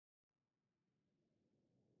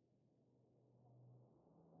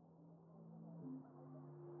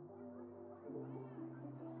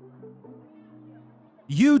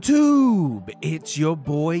YouTube, it's your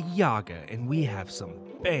boy Yaga, and we have some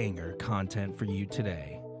banger content for you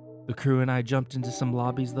today. The crew and I jumped into some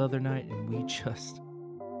lobbies the other night, and we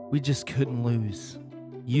just couldn't lose.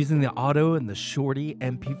 Using the auto and the shorty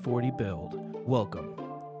MP40 build.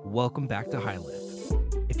 Welcome back to High Lift.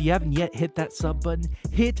 If you haven't yet hit that sub button,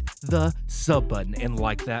 hit the sub button and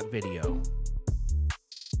like that video.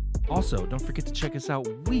 Also, don't forget to check us out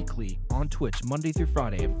weekly on Twitch, Monday through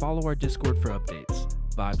Friday, and follow our Discord for updates.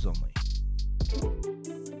 Vibes only.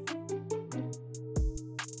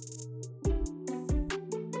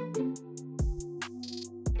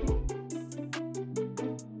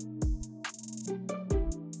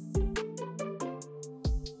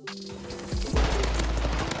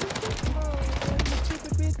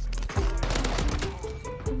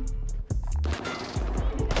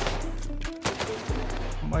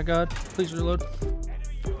 Oh my god, please reload.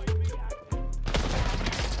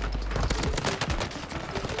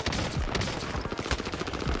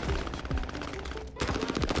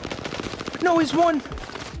 No, he's one.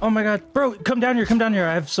 Oh my god, bro, come down here,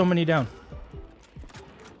 I have so many down.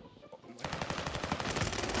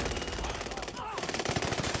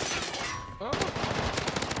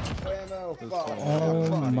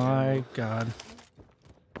 Oh my god.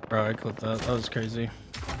 Bro, I clipped that. That was crazy.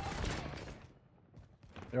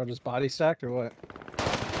 They're all just body stacked or what?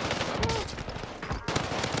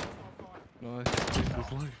 No, I think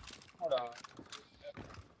this life. Hold on.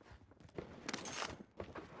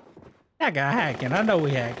 That guy hacking. I know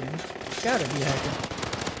we hacking. Gotta be hacking.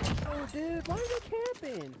 Oh, dude, why are you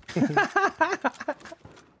camping?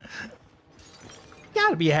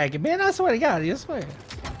 Gotta be hacking, man. I swear to God. I swear.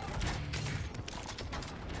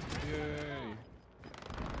 Yay.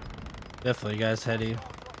 Definitely, guys, heady.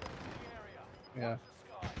 Yeah.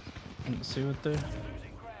 Let's see what they're...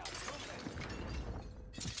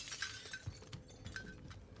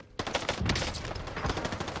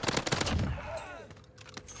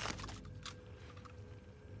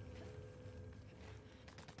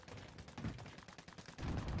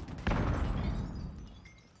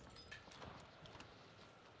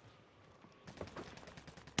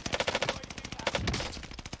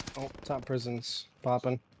 Oh, top prison's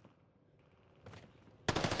popping.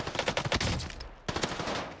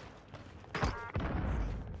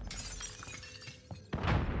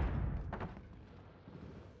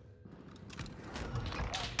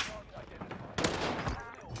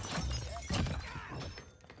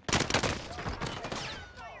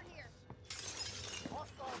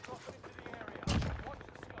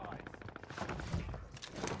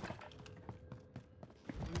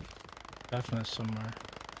 Definitely somewhere.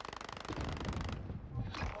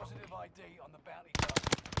 Positive ID on the bounty.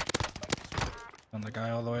 On the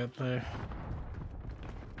guy all the way up there.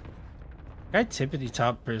 Guy tippity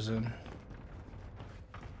top prison.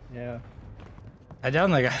 Yeah. I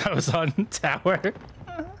downed the guy that was on tower.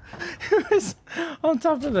 He was on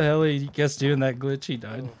top of the heli. He guess doing that glitch, he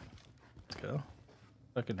died. Let's go.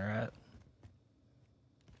 Fucking rat.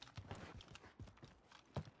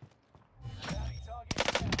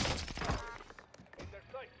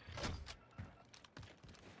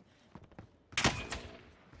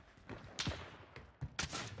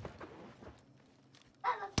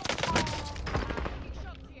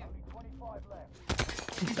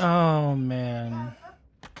 Oh man.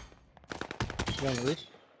 You on the roof?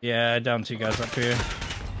 Yeah, I downed two guys up here.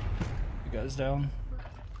 You guys down.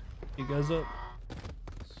 You guys up.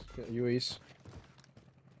 Get UEs.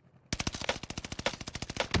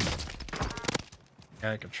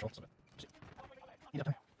 Yeah, I control it. Yeah.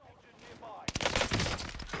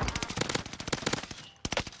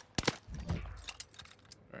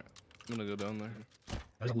 Alright, I'm gonna go down there.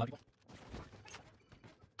 There's a lot of people.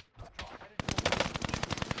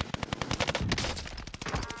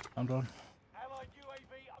 I'm done.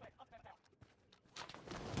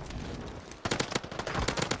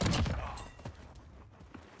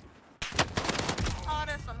 Oh,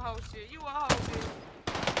 that's some hoe shit. You a hoe, bitch.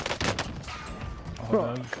 Oh,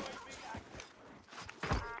 dog.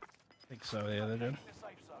 I think so, yeah, they did.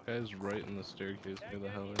 Guy's right in the staircase near the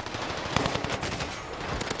heli.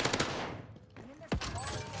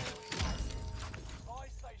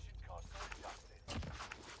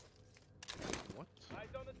 What?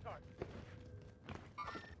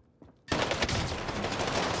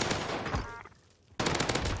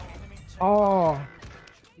 Oh.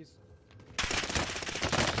 He's...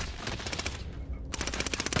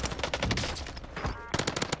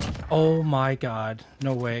 Oh my god.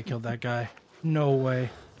 No way I killed that guy. No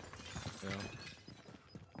way.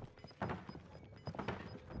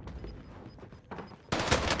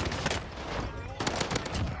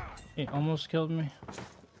 Yeah. He almost killed me.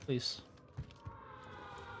 Please.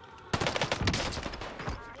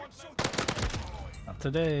 Not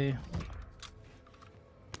today.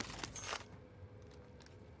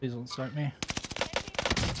 Please don't start me.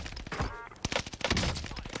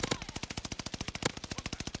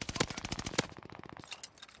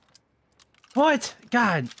 What?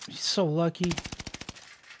 God, he's so lucky.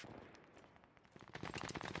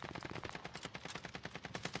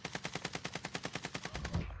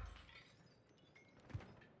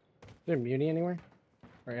 Is there muni anywhere?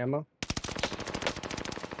 Or ammo?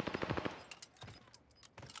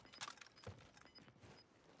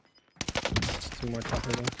 Two more top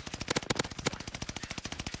rating.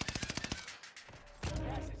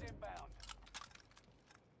 Gas is inbound.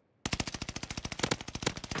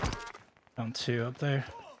 Down 2 up there.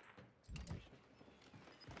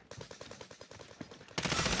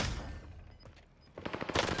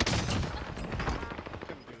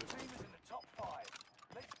 Team is in the top 5.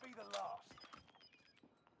 Let's be the last.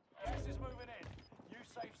 Gas is moving in. New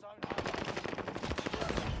safe zone highlighted.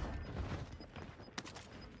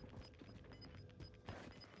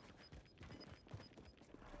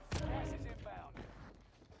 Gas is inbound.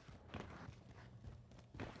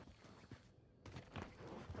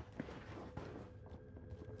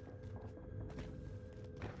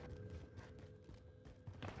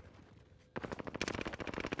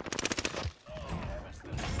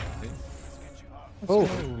 Oh,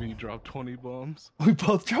 We dropped 20 bombs. We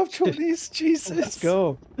both dropped 20s. Jesus. let's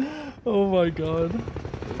go. Oh my god.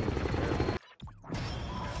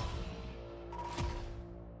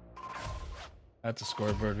 That's a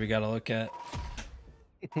scoreboard we gotta look at.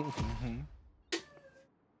 I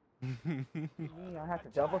have to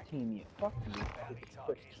double team you. Fuck you.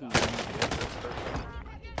 Quick team.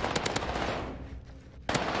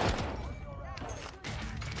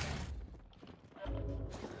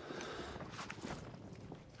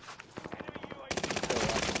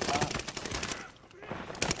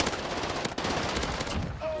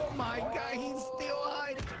 Oh my god, he's still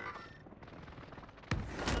hiding.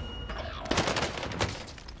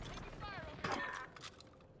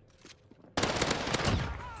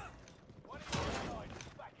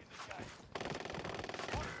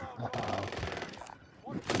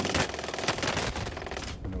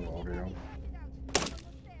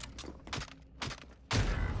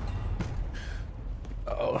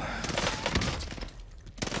 Oh.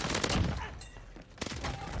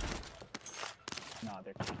 No,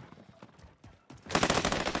 they're.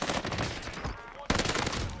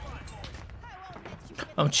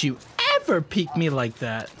 Don't you ever peek me like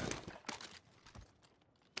that.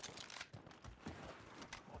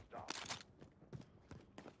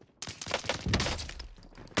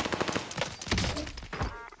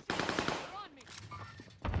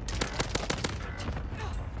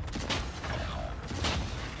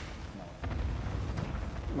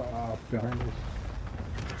 Behind us.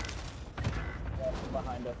 Yeah,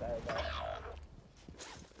 behind us.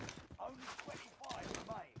 Only 25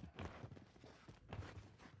 remain.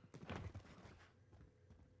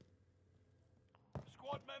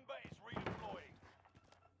 Squad member is redeploying.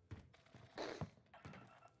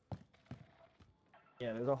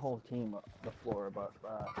 Yeah, there's a whole team up the floor, but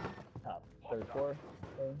top third floor.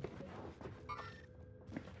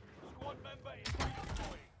 Squad member is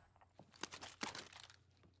redeploying.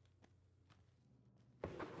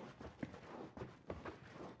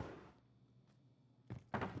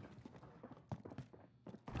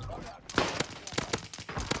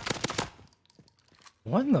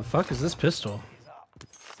 What in the fuck is this pistol? Is up.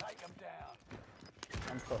 Take them down.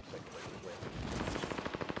 I'm so sick of this.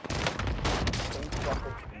 Don't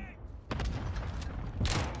fucking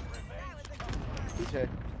DJ.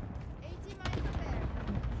 80 miles from there.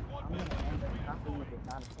 I'm gonna end up knocking with it,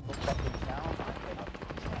 not a single fucking sound.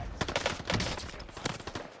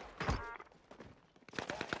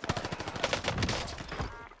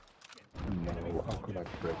 No, how could I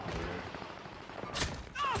break my leg?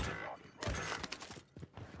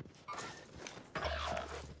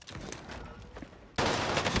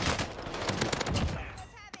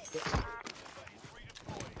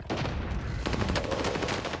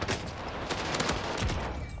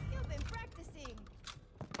 You've been practicing.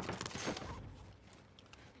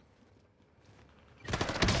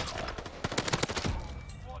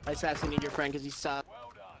 I assassinated your friend because he saw.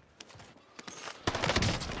 Well done.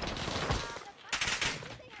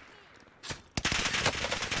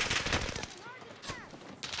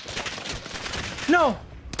 No!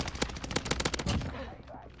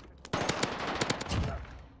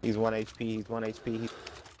 He's 1 HP. He's 1 HP.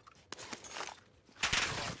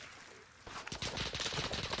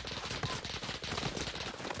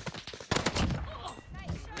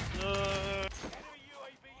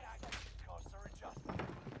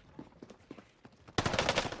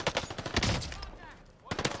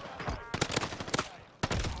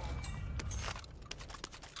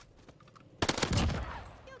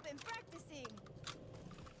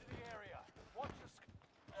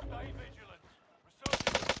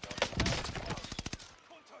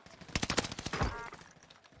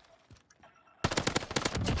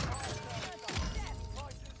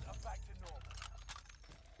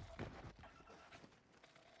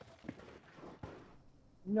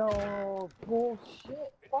 No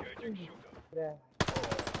bullshit. Fucking. Yeah.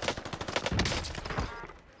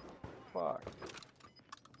 Fuck.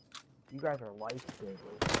 You guys are lifesavers.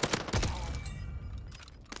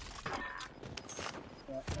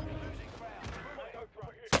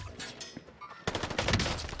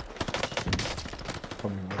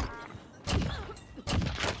 Coming up.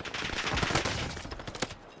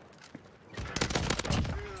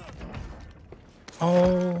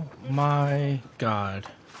 Oh my god.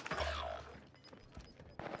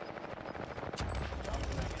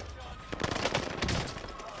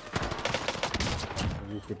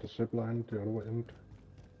 Move with the zip line, the other end.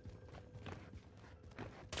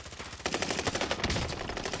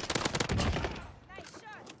 Nice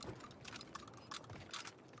shot.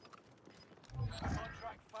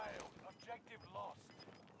 Contract failed. Objective lost.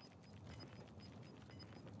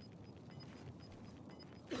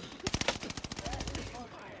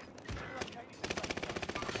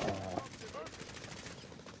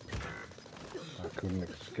 I couldn't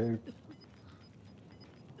escape.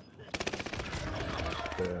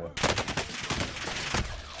 There.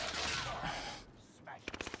 Smash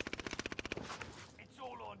it. It's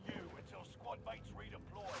all on you until squad mates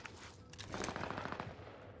redeploy.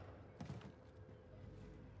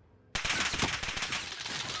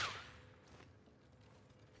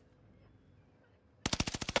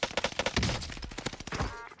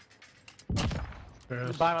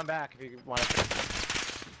 Gross. Buy my back if you want to.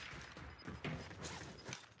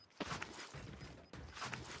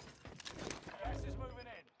 Gas is moving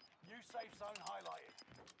in. New safe zone highlighted.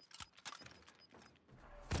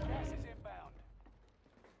 Gas is inbound.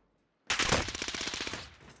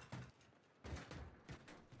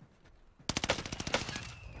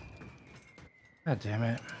 God damn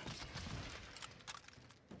it.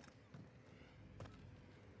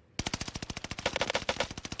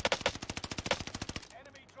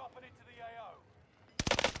 Enemy dropping into the AO.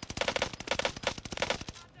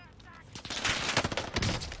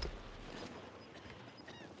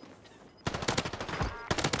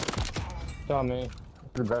 Saw me.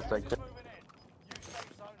 The best I Gas is could. moving in. New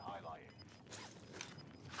safe zone highlighted.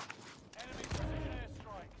 Enemy precision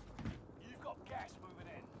airstrikes. You've got gas moving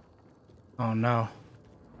in. Oh no.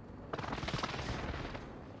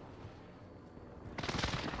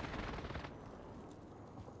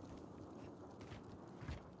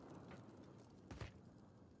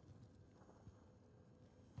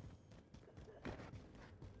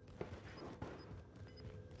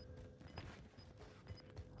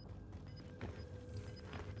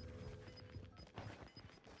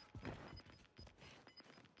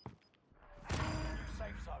 New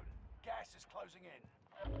safe zone. Gas is closing in.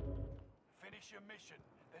 Finish your mission.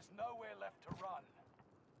 There's nowhere left to run.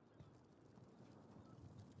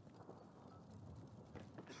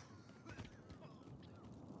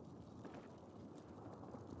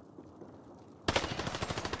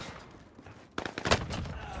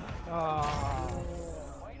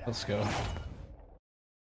 Let's go.